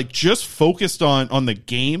just focused on the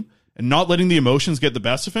game and not letting the emotions get the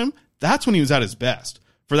best of him, that's when he was at his best.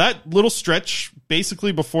 For that little stretch,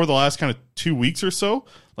 basically before the last kind of 2 weeks or so,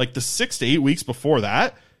 like the 6 to 8 weeks before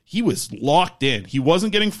that, he was locked in. He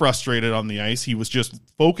wasn't getting frustrated on the ice. He was just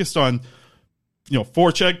focused on,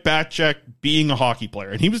 forecheck, backcheck, being a hockey player.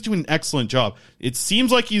 And he was doing an excellent job. It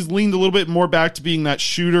seems like he's leaned a little bit more back to being that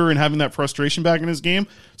shooter and having that frustration back in his game.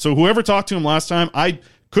 So whoever talked to him last time, I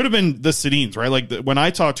could have been the Sedins, right? Like when I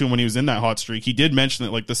talked to him when he was in that hot streak, he did mention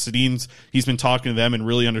that like the Sedins, he's been talking to them and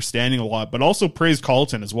really understanding a lot, but also praised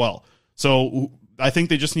Colleton as well. So I think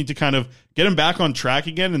they just need to kind of get him back on track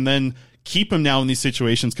again and then keep him now in these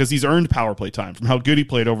situations because he's earned power play time from how good he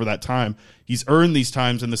played over that time. He's earned these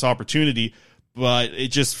times and this opportunity, but it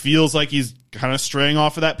just feels like he's kind of straying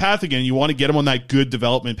off of that path again. You want to get him on that good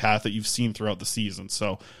development path that you've seen throughout the season.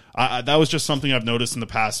 So that was just something I've noticed in the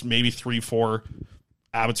past maybe 3-4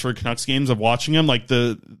 Abbotsford Canucks games of watching him. Like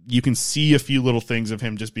you can see a few little things of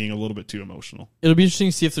him just being a little bit too emotional. It'll be interesting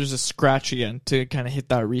to see if there's a scratch again to kind of hit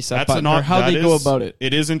that reset button or how they go about it.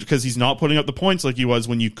 It isn't because he's not putting up the points like he was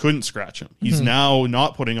when you couldn't scratch him. He's now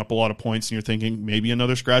not putting up a lot of points, and you're thinking maybe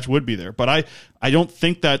another scratch would be there. But I don't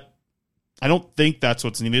think that's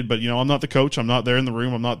what's needed. But I'm not the coach. I'm not there in the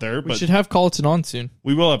room. I'm not there. We should have Colleton on soon.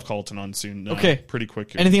 We will have Colleton on soon. Okay, pretty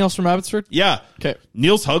quick. Here. Anything else from Abbotsford? Yeah. Okay.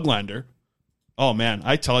 Niels Höglander. Oh, man,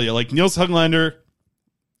 I tell you, like Niels Höglander,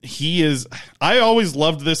 I always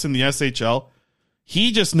loved this in the SHL.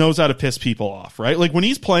 he just knows how to piss people off, right? Like when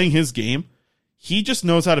he's playing his game, he just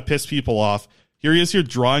knows how to piss people off. Here he is here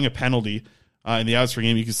drawing a penalty in the Abbotsford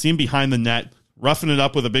game. You can see him behind the net, roughing it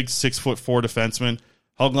up with a big 6'4" defenseman.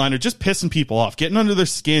 Hoglander just pissing people off, getting under their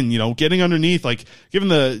skin, getting underneath, like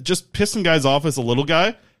just pissing guys off as a little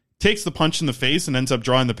guy. Takes the punch in the face and ends up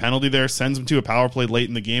drawing the penalty there, sends them to a power play late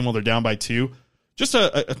in the game while they're down by 2. Just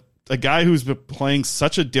a guy who's been playing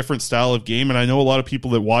such a different style of game, and I know a lot of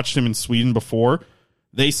people that watched him in Sweden before,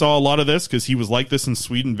 they saw a lot of this because he was like this in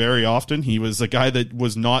Sweden very often. He was a guy that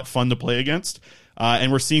was not fun to play against,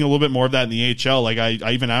 and we're seeing a little bit more of that in the AHL. Like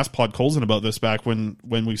I even asked Podkolzin about this back when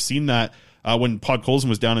we've seen that when Podkolzin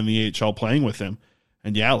was down in the AHL playing with him.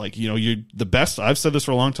 And yeah, you're the best. I've said this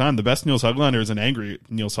for a long time. The best Nils Hoglander is an angry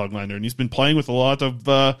Nils Hoglander, and he's been playing with a lot of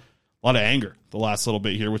anger the last little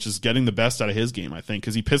bit here, which is getting the best out of his game, I think,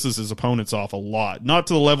 because he pisses his opponents off a lot. Not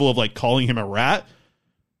to the level of like calling him a rat,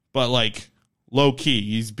 but like low key,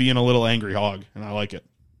 he's being a little angry hog, and I like it.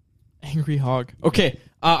 Angry hog. Okay,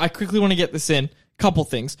 I quickly want to get this in. Couple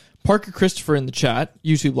things. Parker Christopher in the chat,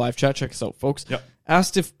 YouTube live chat, check us out, folks. Yep.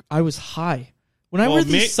 Asked if I was high. When I wear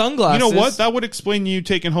these sunglasses... You know what? That would explain you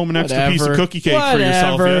taking home an extra piece of cookie cake for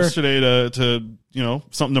yourself yesterday to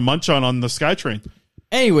something to munch on the SkyTrain.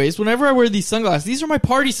 Anyways, whenever I wear these sunglasses, these are my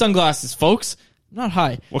party sunglasses, folks. I'm not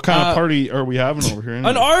high. What kind of party are we having over here? Anyway?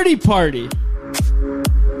 An ARTY-PARTY.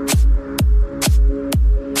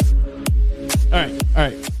 All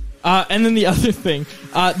right. And then the other thing,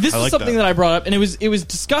 this is something that I brought up, and it was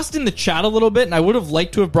discussed in the chat a little bit, and I would have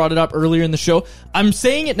liked to have brought it up earlier in the show. I'm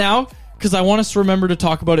saying it now because I want us to remember to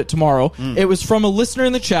talk about it tomorrow. It was from a listener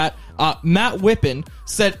in the chat. Matt Whippen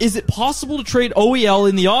said, is it possible to trade OEL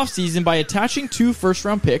in the offseason by attaching 2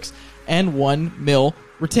 first-round picks and $1 million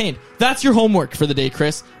retained? That's your homework for the day,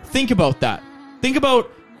 Chris. Think about that. Think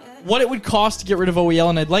about what it would cost to get rid of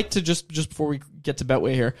OEL, and I'd like to, just before we get to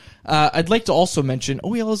Betway here, I'd like to also mention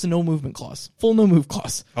OEL is a no-movement clause. Full no-move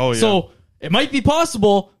clause. Oh, yeah. So it might be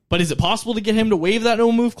possible, but is it possible to get him to waive that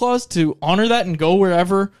no-move clause, to honor that and go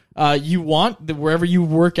wherever you want, wherever you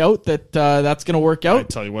work out that's going to work out? I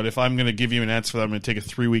tell you what, if I'm going to give you an answer for that, I'm going to take a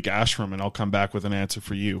 3-week Ashram, and I'll come back with an answer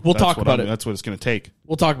for you. We'll talk about it. That's what it's going to take.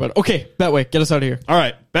 We'll talk about it. Okay, Betway, get us out of here. All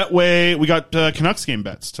right, Betway, we got Canucks game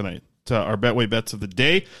bets tonight. Our Betway bets of the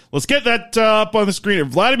day. Let's get that up on the screen.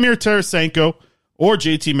 Vladimir Tarasenko or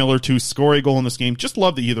JT Miller to score a goal in this game. Just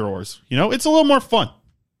love the either ors. It's a little more fun.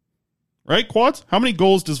 Right, Quads? How many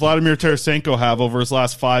goals does Vladimir Tarasenko have over his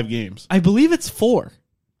last 5 games? I believe it's 4.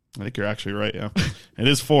 I think you're actually right, yeah. It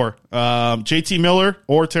is 4. JT Miller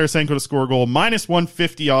or Tarasenko to score a goal. Minus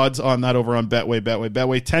 150 odds on that over on Betway.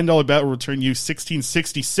 Betway, $10 bet will return you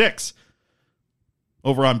 $16.66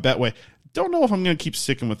 over on Betway. Don't know if I'm going to keep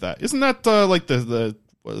sticking with that. Isn't that like the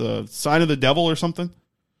sign of the devil or something?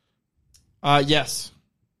 Yes.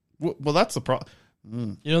 Well, that's the problem.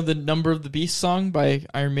 You know the Number of the Beast song by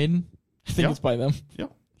Iron Maiden? I think it's by them. Yeah,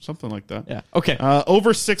 something like that. Yeah. Okay.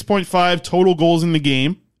 Over 6.5 total goals in the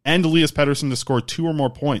game, and Elias Pettersson to score 2 or more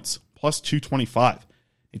points, plus 225.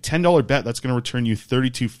 A $10 bet that's going to return you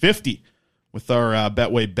 $32.50 with our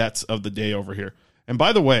Betway bets of the day over here. And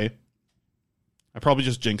by the way, I probably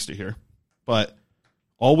just jinxed it here, but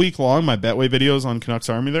all week long, my Betway videos on Canucks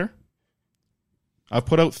Army there, I've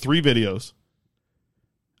put out 3 videos.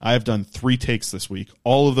 I have done 3 takes this week.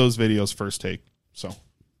 All of those videos first take. So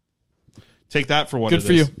take that for what it is. Good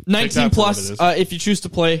for you. 19 plus. If you choose to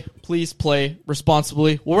play, please play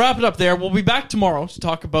responsibly. We'll wrap it up there. We'll be back tomorrow to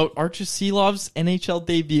talk about Archer Seelov's NHL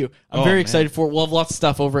debut. I'm very excited for it. We'll have lots of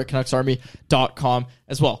stuff over at CanucksArmy.com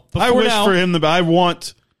as well. But I wish for him I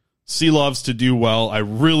want Seelovs to do well. I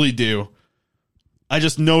really do. I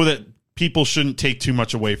just know that people shouldn't take too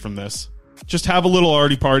much away from this. Just have a little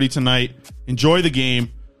ARTY-PARTY tonight. Enjoy the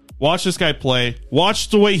game. Watch this guy play. Watch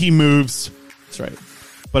the way he moves. That's right.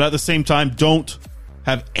 But at the same time, don't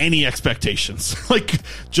have any expectations.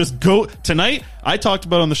 Just go. Tonight, I talked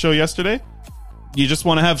about on the show yesterday, you just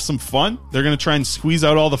want to have some fun. They're going to try and squeeze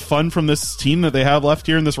out all the fun from this team that they have left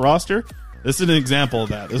here in this roster. This is an example of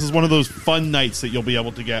that. This is one of those fun nights that you'll be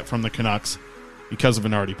able to get from the Canucks because of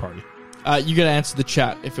an ARTY-PARTY. You got to answer the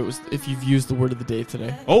chat if you've used the word of the day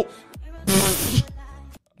today. Oh.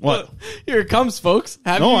 What? Here it comes, folks.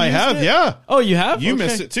 I have, yeah. Oh, you have? You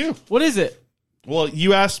missed it too. What is it? Well,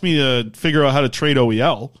 you asked me to figure out how to trade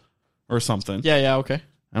OEL or something. Yeah, okay.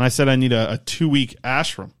 And I said I need a 2-week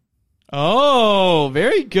Ashram. Oh,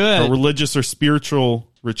 very good. A religious or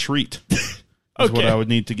spiritual retreat. Is what I would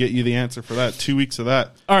need to get you the answer for that. 2 weeks of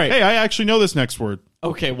that. All right. Hey, I actually know this next word.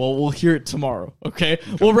 Okay, well, we'll hear it tomorrow. Okay?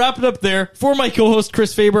 We'll wrap it up there. For my co-host,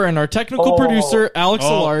 Chris Faber, and our technical producer, Alex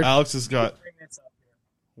Allard. Alex has got...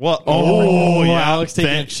 What? Oh, yeah. Alex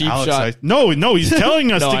taking a cheap shot. No, he's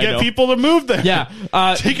telling us No, to I get know. people to move there. Yeah.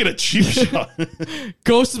 Taking a cheap shot.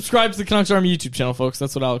 Go subscribe to the Canucks Army YouTube channel, folks.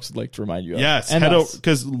 That's what Alex would like to remind you of. Yes, And head us.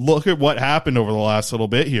 because look at what happened over the last little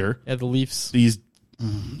bit here. Yeah, the Leafs. These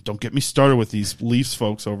don't get me started with these Leafs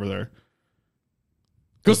folks over there.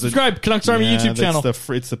 Go subscribe, Canucks Army YouTube channel.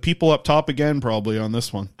 It's the people up top again, probably on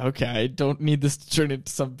this one. Okay, I don't need this to turn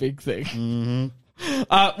into some big thing. Mm-hmm.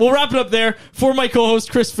 We'll wrap it up there. For my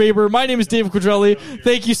co-host, Chris Faber, my name is David Quadrelli.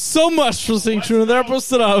 Thank you so much for listening to another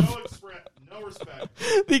episode of No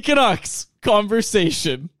respect. the Canucks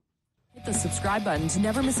Conversation. Hit the subscribe button to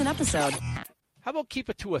never miss an episode. How about keep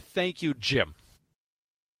it to a thank you, Jim?